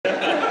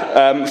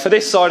For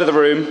this side of the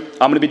room,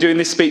 I'm going to be doing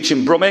this speech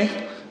in Brummie,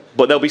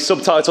 but there'll be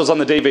subtitles on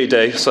the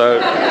DVD, so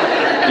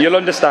you'll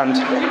understand.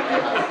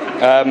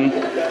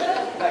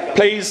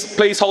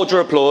 Please hold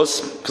your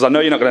applause, because I know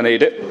you're not going to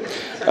need it.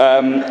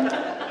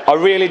 I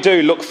really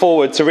do look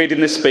forward to reading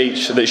this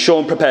speech that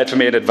Sean prepared for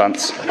me in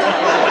advance.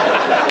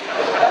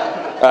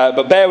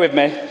 But bear with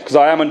me, because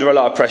I am under a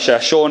lot of pressure.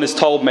 Sean has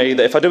told me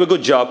that if I do a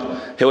good job,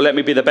 he'll let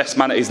me be the best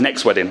man at his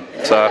next wedding.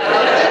 So.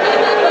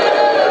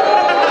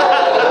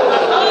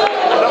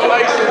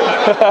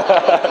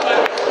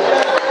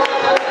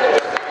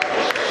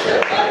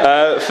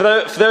 For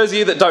those of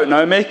you that don't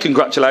know me,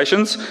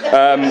 congratulations.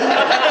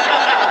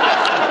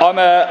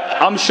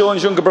 I'm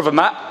Sean's younger brother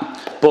Matt,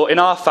 but in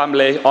our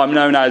family I'm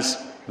known as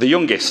the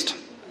youngest.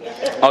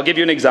 I'll give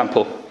you an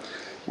example.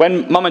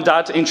 When Mum and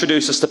Dad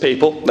introduce us to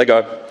people, they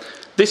go,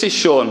 "This is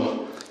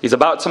Sean. He's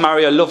about to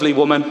marry a lovely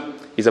woman.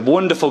 He's a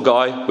wonderful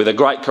guy with a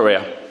great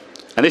career.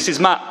 And this is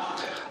Matt,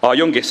 our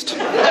youngest."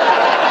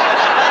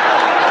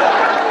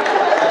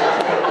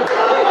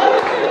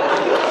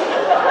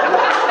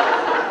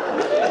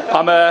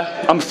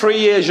 I'm 3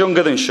 years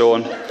younger than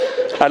Sean,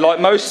 and like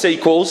most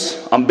sequels,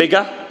 I'm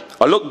bigger,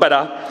 I look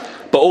better,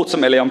 but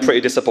ultimately I'm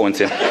pretty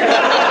disappointing.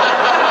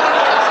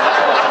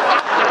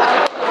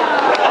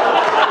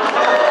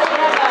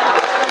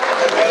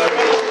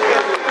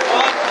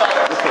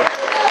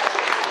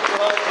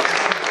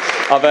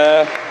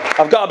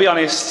 I've got to be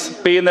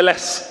honest, being the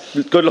less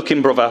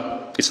good-looking brother,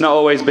 it's not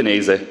always been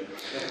easy.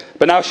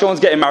 But now Sean's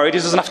getting married, he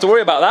doesn't have to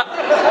worry about that.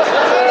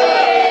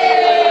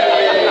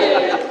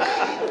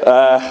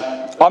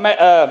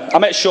 I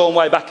met Sean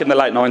way back in the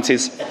late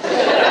 90s.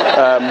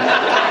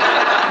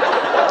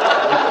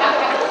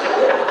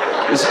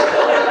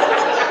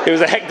 It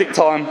was a hectic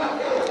time.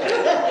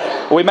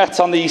 We met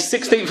on the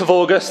 16th of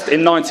August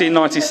in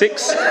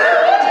 1996,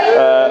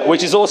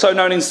 which is also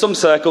known in some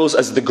circles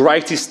as the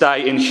greatest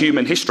day in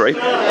human history.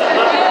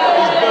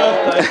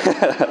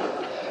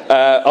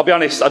 I'll be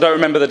honest, I don't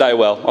remember the day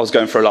well. I was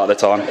going through a lot at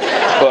the time.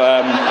 But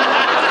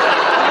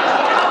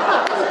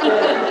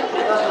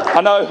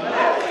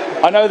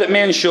I know that me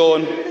and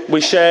Sean,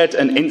 we shared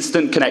an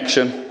instant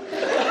connection.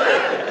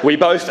 We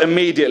both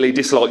immediately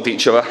disliked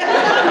each other.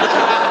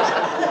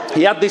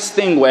 He had this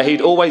thing where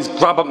he'd always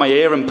grab at my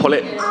ear and pull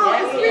it.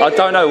 I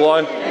don't know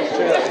why.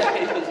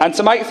 And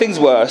to make things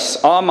worse,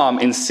 our mum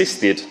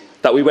insisted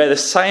that we wear the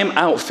same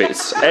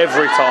outfits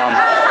every time,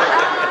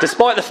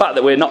 despite the fact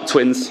that we're not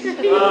twins.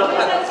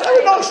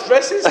 No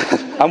stresses.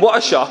 And what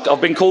a shock,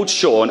 I've been called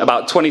Sean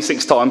about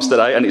 26 times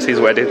today, and it's his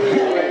wedding.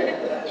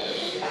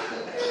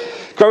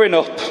 Growing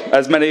up,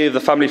 as many of the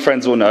family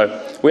friends will know,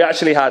 we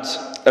actually had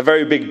a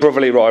very big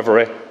brotherly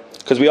rivalry,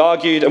 because we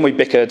argued and we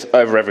bickered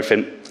over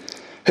everything.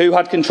 Who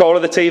had control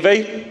of the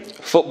TV?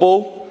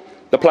 Football?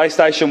 The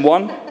PlayStation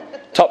 1?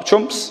 Top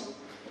Trumps?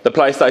 The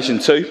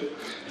PlayStation 2?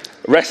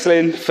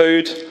 Wrestling?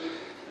 Food?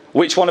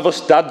 Which one of us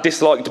Dad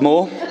disliked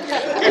more?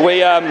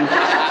 We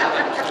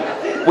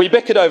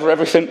bickered over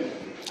everything,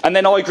 and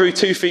then I grew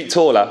 2 feet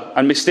taller,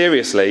 and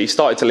mysteriously he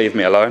started to leave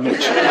me alone,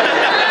 which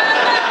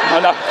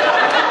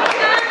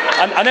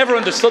I never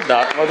understood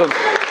that.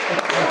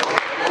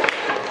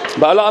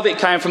 But a lot of it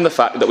came from the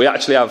fact that we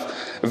actually have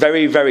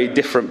very, very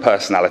different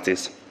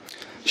personalities.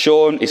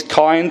 Sean is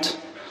kind,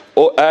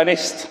 or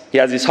earnest, he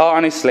has his heart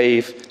on his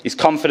sleeve, he's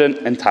confident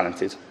and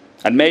talented.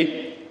 And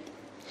me?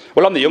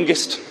 Well, I'm the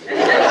youngest.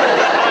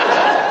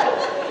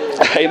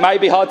 It may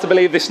be hard to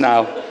believe this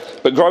now,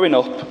 but growing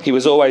up, he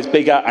was always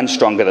bigger and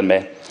stronger than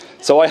me.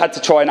 So I had to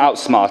try and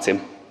outsmart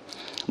him.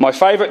 My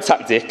favourite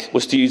tactic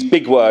was to use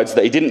big words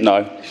that he didn't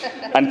know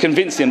and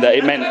convince him that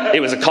it meant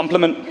it was a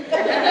compliment.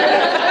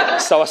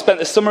 So I spent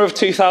the summer of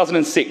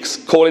 2006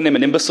 calling him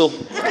an imbecile.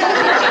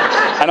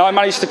 And I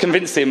managed to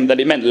convince him that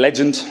it meant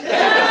legend.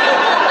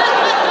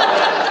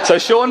 So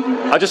Sean,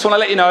 I just want to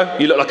let you know,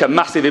 you look like a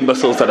massive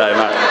imbecile today,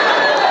 mate.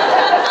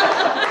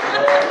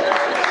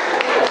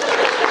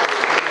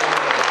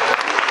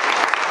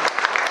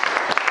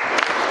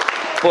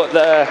 But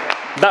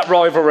that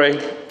rivalry,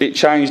 it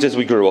changed as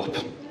we grew up.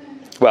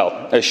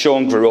 Well, as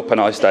Sean grew up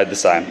and I stayed the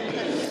same.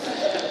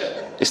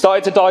 It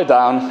started to die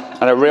down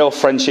and a real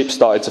friendship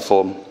started to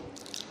form.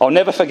 I'll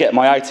never forget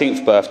my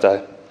 18th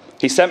birthday.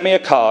 He sent me a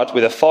card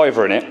with a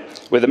 $5 in it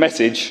with a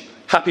message,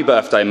 "Happy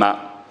birthday, Matt.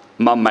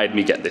 Mum made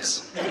me get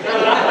this."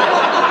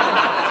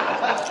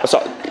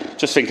 Sorry,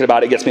 just thinking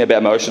about it gets me a bit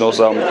emotional,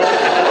 so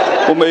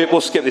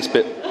we'll skip this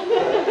bit.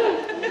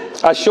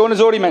 As Sean has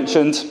already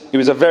mentioned, he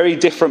was a very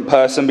different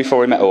person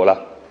before he met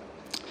Orla.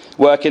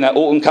 Working at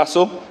Alton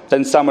Castle,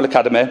 then Samuel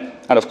Academy,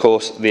 and of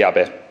course, the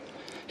Abbey.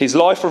 His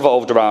life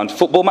revolved around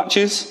football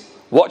matches,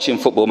 watching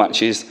football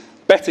matches,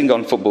 betting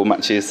on football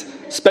matches,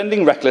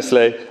 spending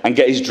recklessly, and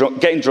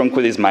getting drunk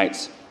with his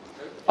mates.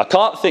 I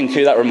can't think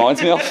who that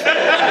reminds me of.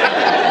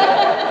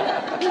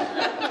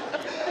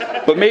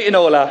 But meeting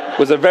Orla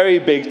was a very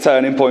big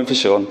turning point for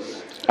Sean,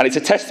 and it's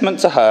a testament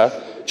to her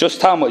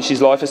just how much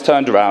his life has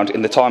turned around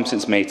in the time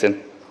since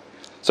meeting.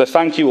 So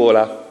thank you,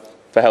 Orla,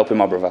 for helping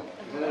my brother.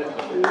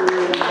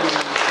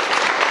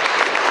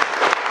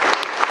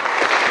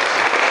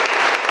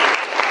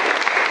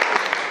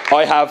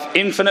 I have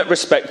infinite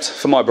respect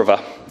for my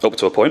brother, up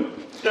to a point.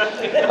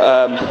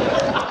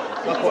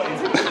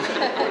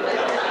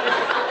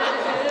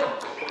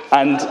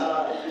 And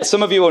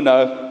some of you will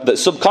know that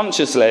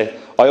subconsciously,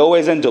 I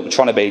always end up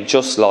trying to be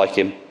just like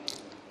him.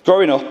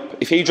 Growing up,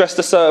 if he dressed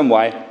a certain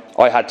way,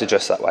 I had to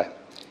dress that way.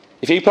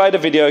 If he played a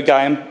video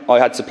game, I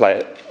had to play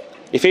it.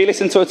 If he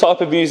listened to a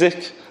type of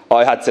music,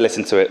 I had to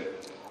listen to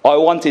it. I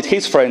wanted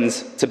his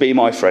friends to be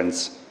my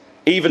friends,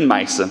 even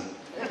Mason.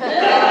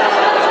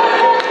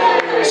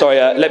 Sorry,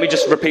 let me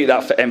just repeat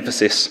that for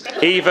emphasis.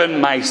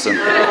 Even Mason.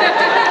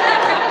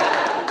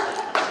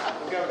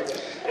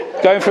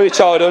 Going through his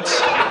childhood,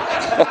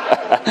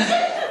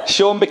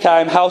 Sean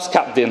became house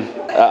captain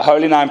at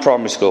Holy Name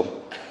Primary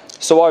School.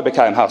 So I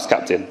became house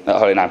captain at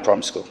Holy Name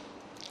Primary School.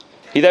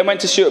 He then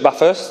went to Stuart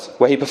Bathurst,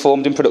 where he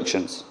performed in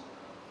productions.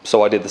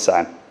 So I did the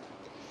same.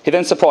 He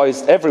then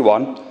surprised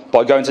everyone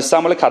by going to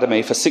Samuel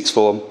Academy for sixth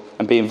form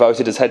and being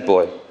voted as head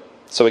boy.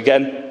 So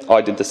again,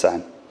 I did the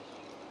same.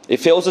 It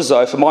feels as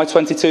though for my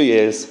 22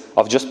 years,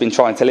 I've just been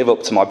trying to live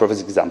up to my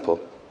brother's example.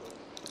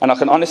 And I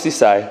can honestly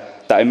say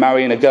that in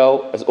marrying a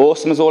girl as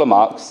awesome as Orla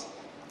Marks,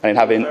 and in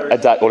having a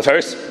day, Orla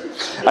Ferris,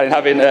 and in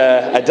having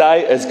a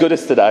day as good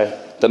as today,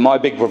 that my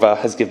big brother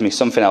has given me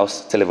something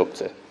else to live up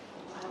to.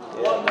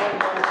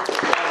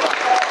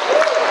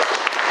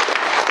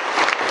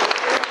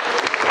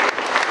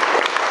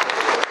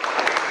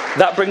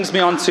 That brings me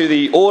on to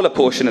the Orla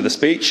portion of the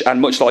speech, and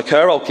much like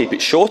her, I'll keep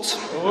it short.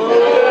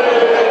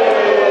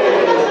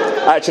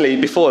 Actually,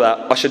 before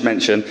that, I should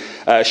mention,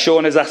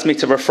 Sean has asked me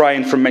to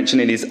refrain from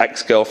mentioning his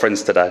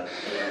ex-girlfriends today.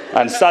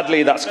 And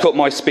sadly, that's cut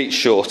my speech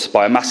short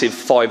by a massive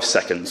 5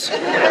 seconds.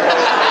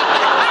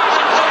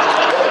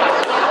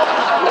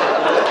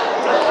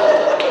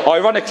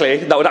 Ironically,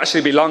 that would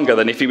actually be longer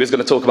than if he was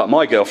going to talk about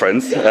my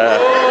girlfriends.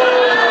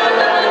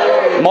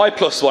 My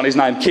plus one is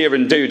named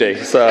Kieran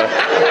Doody, so...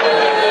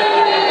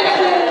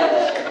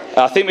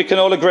 I think we can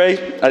all agree,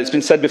 as it's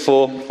been said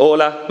before,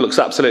 Orla looks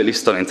absolutely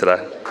stunning today.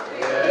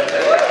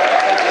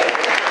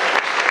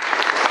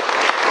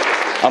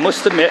 I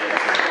must admit,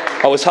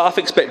 I was half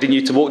expecting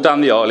you to walk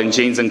down the aisle in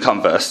jeans and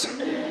Converse,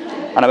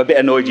 and I'm a bit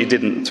annoyed you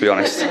didn't, to be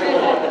honest.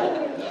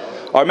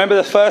 I remember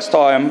the first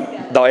time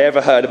that I ever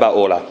heard about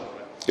Orla.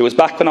 It was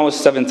back when I was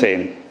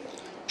 17.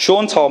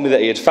 Sean told me that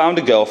he had found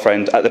a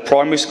girlfriend at the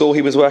primary school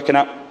he was working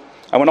at,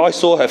 and when I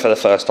saw her for the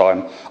first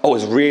time, I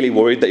was really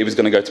worried that he was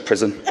going to go to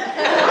prison.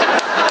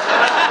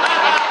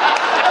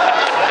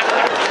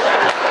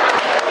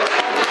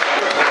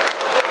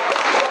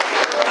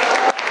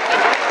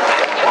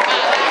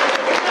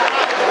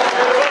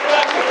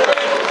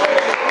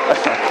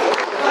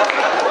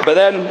 But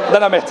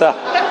then I met her.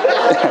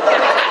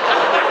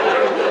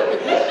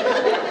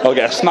 I'll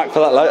get a smack for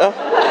that later.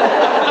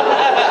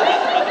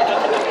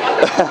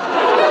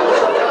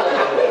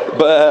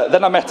 But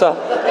then I met her,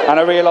 and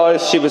I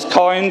realised she was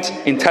kind,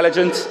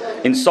 intelligent,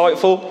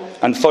 insightful,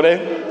 and funny,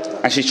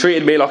 and she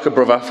treated me like a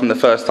brother from the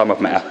first time I've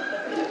met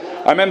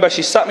her. I remember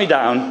she sat me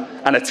down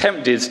and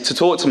attempted to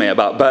talk to me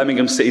about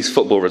Birmingham City's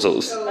football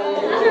results.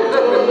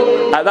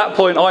 At that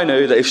point, I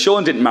knew that if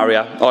Sean didn't marry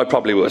her, I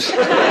probably would.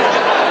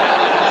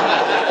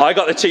 I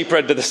got the cheaper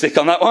end of the stick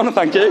on that one,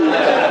 thank you.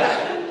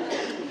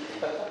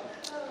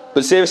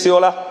 But seriously,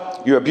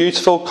 Orla, you're a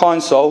beautiful,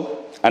 kind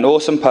soul, an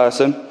awesome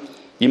person.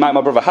 You make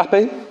my brother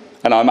happy,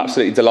 and I'm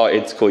absolutely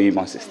delighted to call you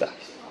my sister.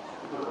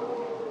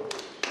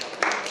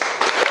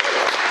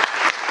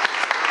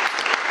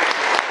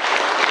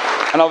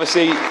 And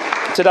obviously,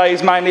 today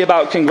is mainly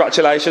about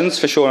congratulations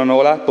for Sean and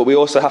Orla, but we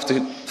also have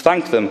to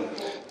thank them.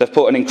 They've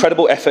put an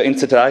incredible effort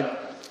into today.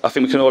 I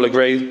think we can all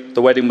agree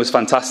the wedding was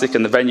fantastic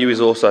and the venue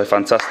is also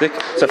fantastic.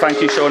 So thank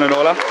you, Sean and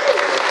Orla.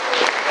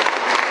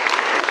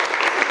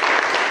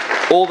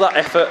 All that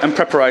effort and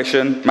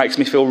preparation makes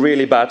me feel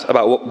really bad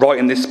about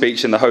writing this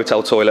speech in the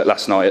hotel toilet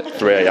last night at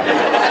 3 a.m.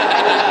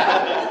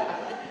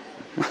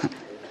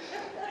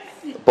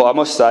 But I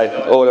must say,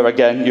 Orla,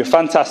 again, you're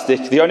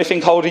fantastic. The only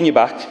thing holding you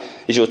back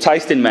is your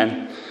taste in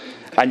men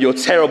and your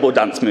terrible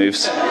dance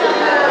moves.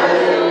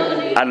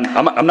 And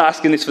I'm not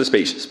asking this for the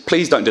speech.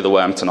 Please don't do the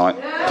worm tonight.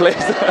 Please.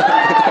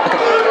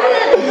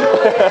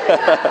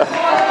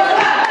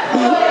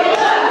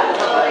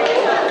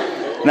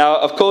 Now,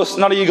 of course,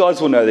 none of you guys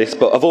will know this,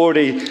 but I've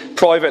already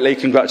privately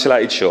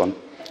congratulated Sean.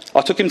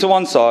 I took him to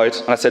one side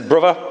and I said,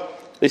 brother,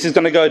 this is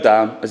going to go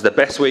down as the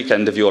best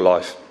weekend of your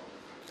life.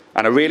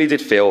 And I really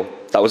did feel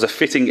that was a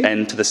fitting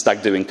end to the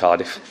stag do in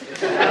Cardiff.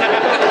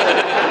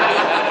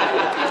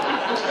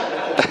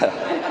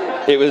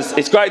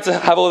 It's great to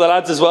have all the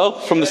lads as well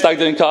from the stag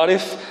do in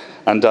Cardiff,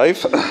 and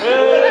Dave.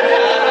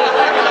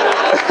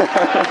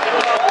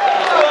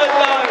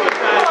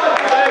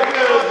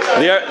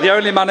 The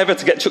only man ever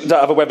to get chucked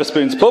out of a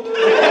Wetherspoons pub.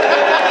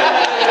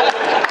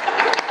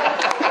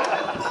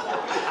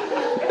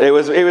 It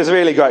was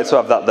really great to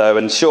have that though,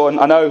 and Sean,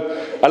 I know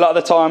a lot of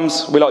the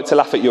times we like to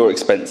laugh at your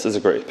expense as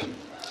a group.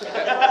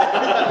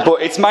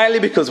 But it's mainly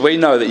because we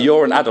know that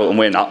you're an adult and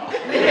we're not.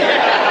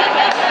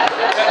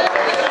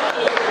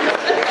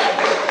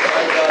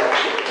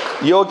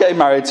 you're getting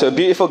married to a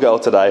beautiful girl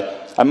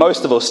today, and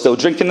most of us still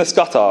drinking the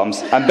Scott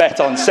Arms and bet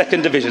on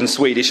second division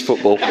Swedish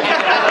football.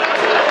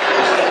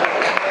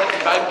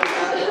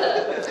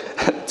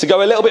 To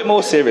go a little bit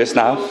more serious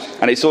now,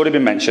 and it's already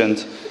been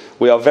mentioned,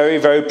 we are very,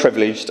 very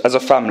privileged as a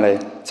family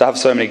to have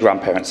so many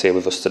grandparents here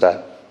with us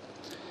today.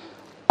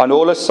 On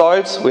Orla's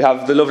side, we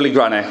have the lovely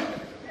granny.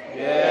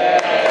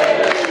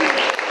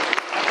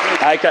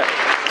 Okay,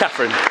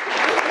 Catherine.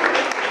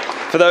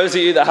 For those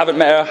of you that haven't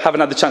met her, haven't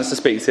had the chance to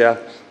speak to her,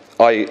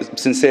 I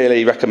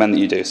sincerely recommend that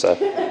you do so.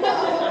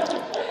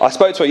 I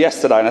spoke to her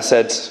yesterday and I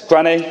said,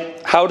 Granny,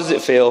 how does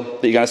it feel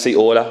that you're going to see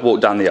Orla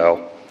walk down the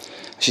aisle?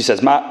 She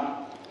says, Matt,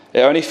 it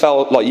only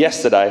felt like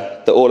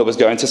yesterday that Orla was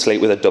going to sleep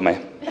with a dummy.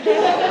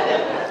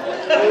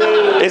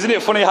 Isn't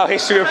it funny how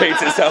history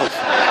repeats itself?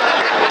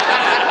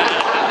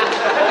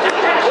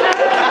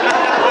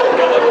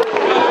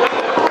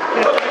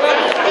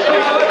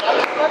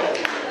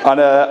 On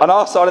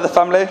our side of the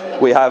family,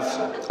 we have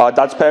our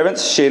dad's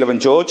parents, Sheila and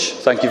George.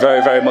 Thank you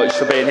very, very much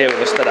for being here with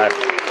us today.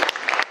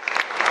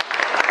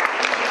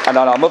 And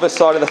on our mother's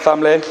side of the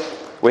family,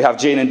 we have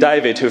Jean and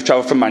David, who have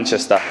travelled from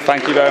Manchester.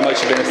 Thank you very much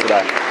for being with us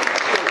today.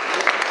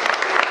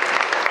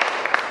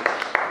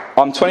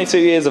 I'm 22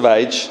 years of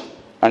age,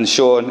 and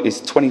Sean is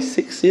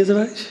 26 years of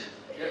age?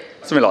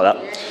 Something like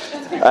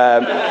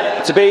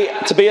that. To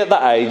be at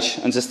that age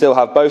and to still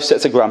have both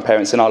sets of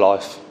grandparents in our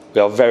life,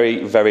 we are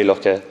very, very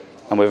lucky,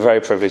 and we're very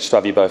privileged to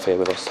have you both here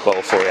with us,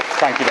 well, for you.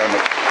 Thank you very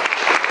much.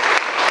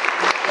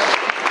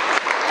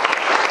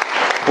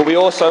 But we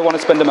also want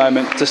to spend a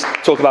moment to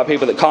talk about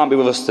people that can't be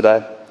with us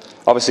today.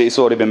 Obviously, it's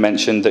already been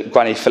mentioned that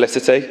Granny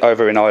Felicity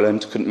over in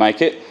Ireland couldn't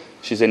make it.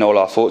 She's in all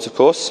our thoughts, of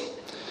course.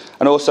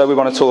 And also, we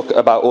want to talk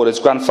about Orla's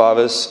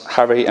grandfathers,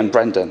 Harry and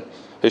Brendan,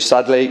 who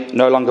sadly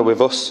no longer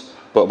with us,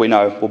 but we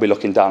know will be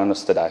looking down on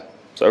us today.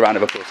 So a round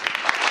of applause.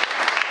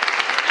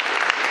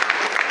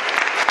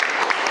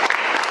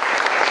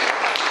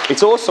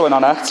 It's also an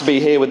honour to be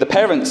here with the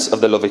parents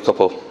of the lovely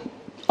couple.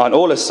 On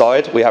Orla's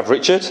side, we have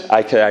Richard,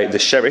 aka the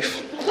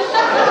Sheriff,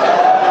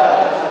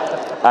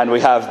 and we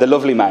have the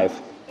lovely Maeve.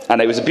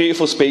 And it was a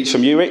beautiful speech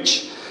from you,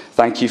 Rich.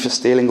 Thank you for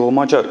stealing all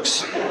my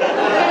jokes.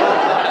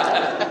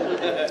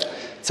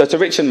 So to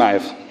Rich and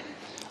Maeve,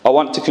 I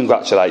want to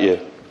congratulate you.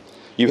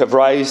 You have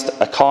raised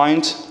a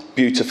kind,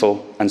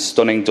 beautiful and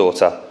stunning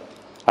daughter.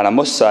 And I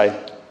must say,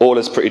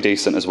 Orla's pretty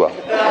decent as well.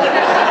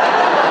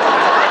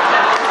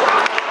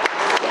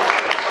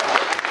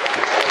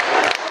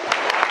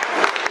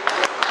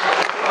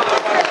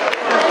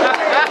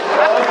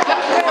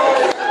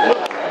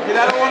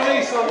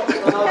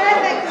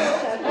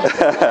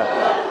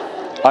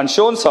 On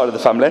Sean's side of the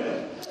family,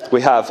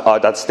 we have our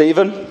dad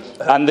Stephen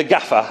and the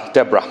gaffer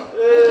Deborah,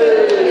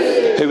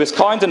 who was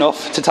kind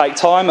enough to take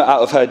time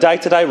out of her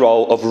day-to-day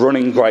role of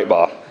running Great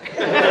Bar.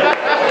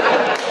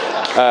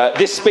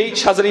 This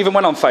speech hasn't even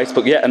went on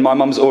Facebook yet, and my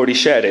mum's already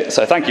shared it,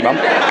 so thank you, Mum.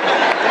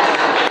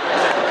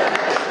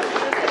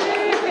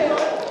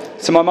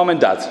 To my mum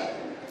and dad,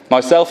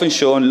 myself and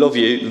Sean love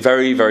you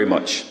very, very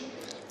much.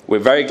 We're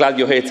very glad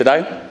you're here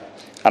today,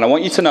 and I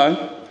want you to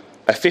know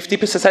a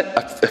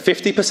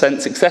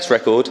 50% success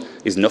record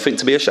is nothing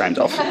to be ashamed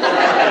of.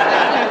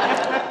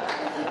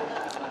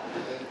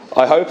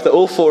 I hope that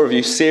all four of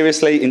you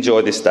seriously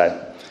enjoyed this day.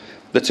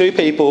 The two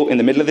people in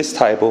the middle of this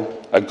table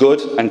are good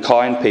and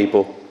kind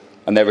people,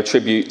 and they're a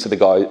tribute to the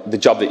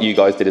job that you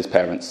guys did as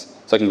parents.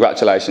 So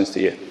congratulations to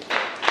you.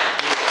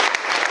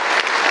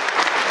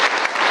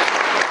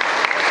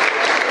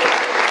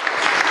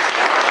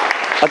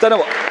 I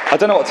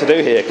don't know what to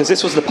do here, because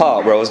this was the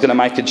part where I was going to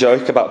make a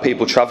joke about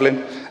people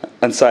travelling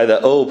and say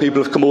that, oh,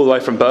 people have come all the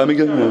way from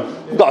Birmingham.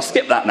 I've got to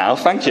skip that now,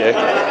 thank you.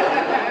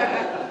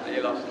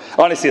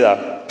 Honestly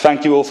though,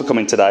 thank you all for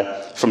coming today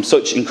from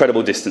such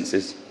incredible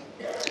distances.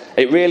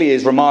 It really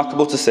is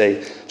remarkable to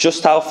see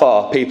just how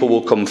far people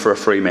will come for a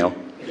free meal.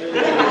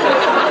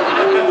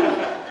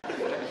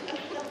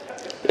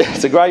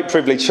 It's a great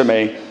privilege for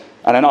me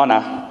and an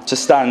honour to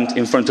stand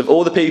in front of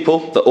all the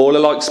people that Orla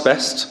likes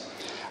best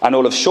and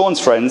all of Sean's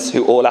friends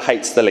who Orla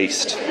hates the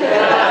least.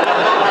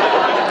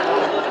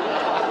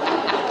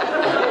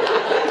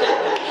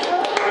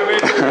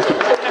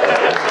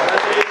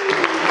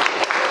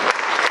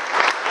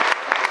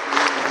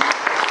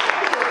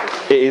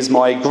 It is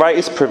my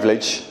greatest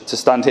privilege to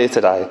stand here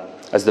today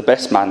as the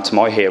best man to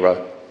my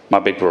hero, my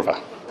big brother.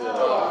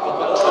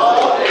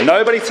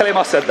 Nobody tell him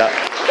I said that.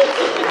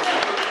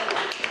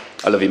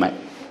 I love you, mate.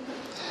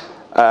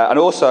 And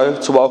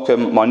also to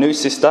welcome my new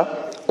sister,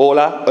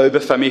 Orla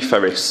Obafemi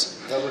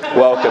Ferris.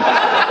 Welcome.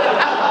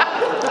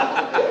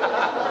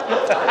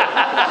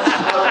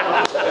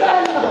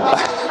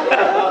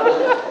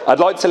 I'd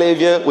like to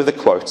leave you with a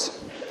quote.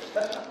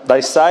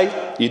 They say,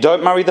 you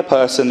don't marry the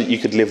person that you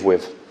could live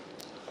with.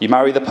 You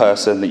marry the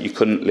person that you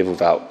couldn't live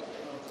without.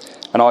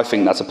 And I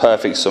think that's a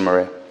perfect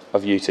summary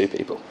of you two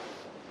people.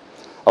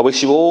 I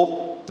wish you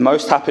all the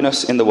most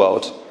happiness in the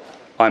world.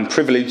 I'm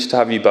privileged to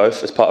have you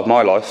both as part of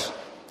my life.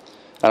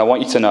 And I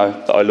want you to know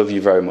that I love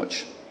you very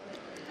much.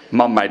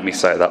 Mum made me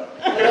say that.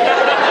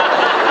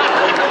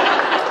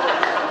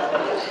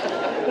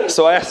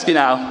 So I ask you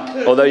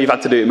now, although you've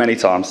had to do it many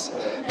times,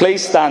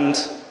 please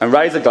stand and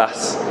raise a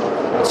glass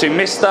to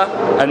Mr.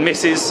 and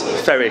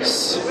Mrs.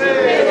 Ferris.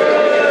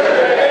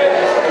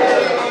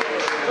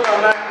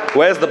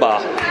 Where's the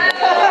bar?